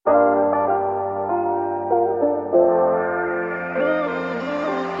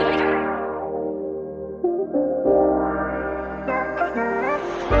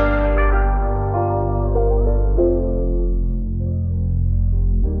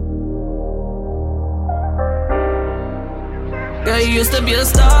Girl, you used to be a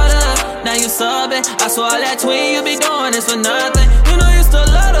starter, now you subbing. I swear all that tweet you be doing is for nothing. You know you still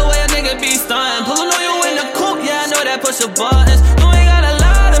love the way a nigga be stuntin'. Pullin' on you in the coupe, yeah, I know that push your buttons. You ain't gotta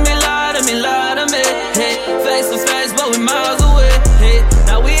lie to me, lie to me, lie to me. Hey, face to face, but we miles away. Hey,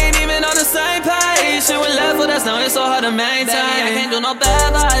 now we ain't even on the same page. Shit went left with us, now it's so hard to maintain. Baby, I can't do no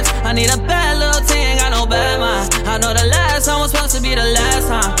bad vibes, I need a bad little team, ain't got no bad mind. I know the last time was supposed to be the last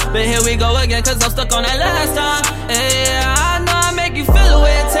time, but here we go again, cause I'm stuck on that last time. Yeah, I know I make you feel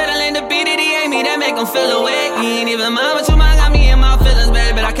away. Taylor ain't the beat, it ain't me that make them feel away. You ain't even mind, but you mind got me in my feelings,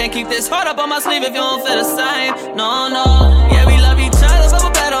 baby. But I can't keep this heart up on my sleeve if you don't feel the same. No, no, yeah, we love each other, but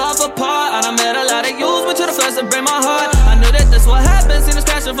we're better off apart. I done met a lot of yous, but you're the first to break my heart. I knew that this what happened, seen us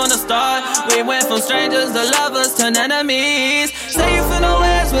crashing from the start. We went from strangers to lovers, turned enemies. Say you feel no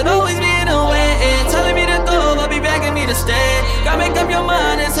ways, but always be in the way. Telling me to go, but be begging me to stay. Gotta make up your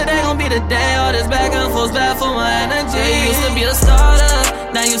mind, and today gon' be the day. All this back and forth bad for my energy. You used to be a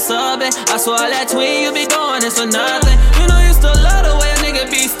starter, now you subbing. I swear all that tweet you be doing is for nothing. You know you still love the way a nigga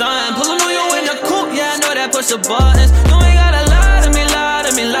be stuntin'. Pullin' on you in the coupe, yeah, I know that push your buttons. You ain't gotta lie to me, lie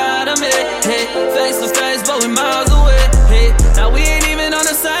to me, lie to me. Hey, face to face, but we miles away. Hey, now we ain't even on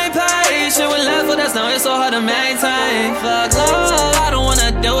the same page. Shit went left with us, now it's so hard to maintain. Fuck love, I don't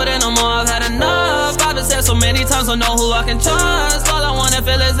wanna deal with it no more, I've had enough. I've been said so many times, don't know who I can trust. All I wanna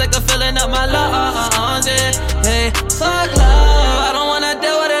feel is like a filling up my lungs, yeah. Hey, fuck love, I don't wanna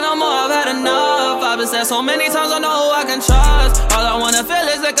deal with it no more, I've had enough. I've been said so many times, don't know who I can trust. All I wanna feel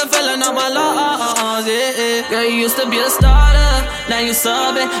is like a filling up my lungs, yeah. Girl, you used to be a starter, now you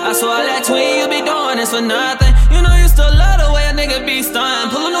subbing. I swear all that tweet you be doing is for nothing. You know you still love the way a nigga be stuntin'.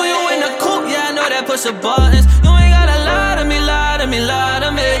 Pullin' on you in the coupe, yeah, I know that push your buttons. You ain't gotta lie to me, lie to me, lie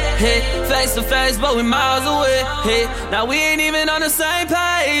to me. Hey, face to face, but we miles away. Hey, now we ain't even on the same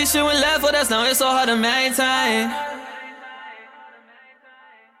page. Shit went left with us, now it's so hard to maintain.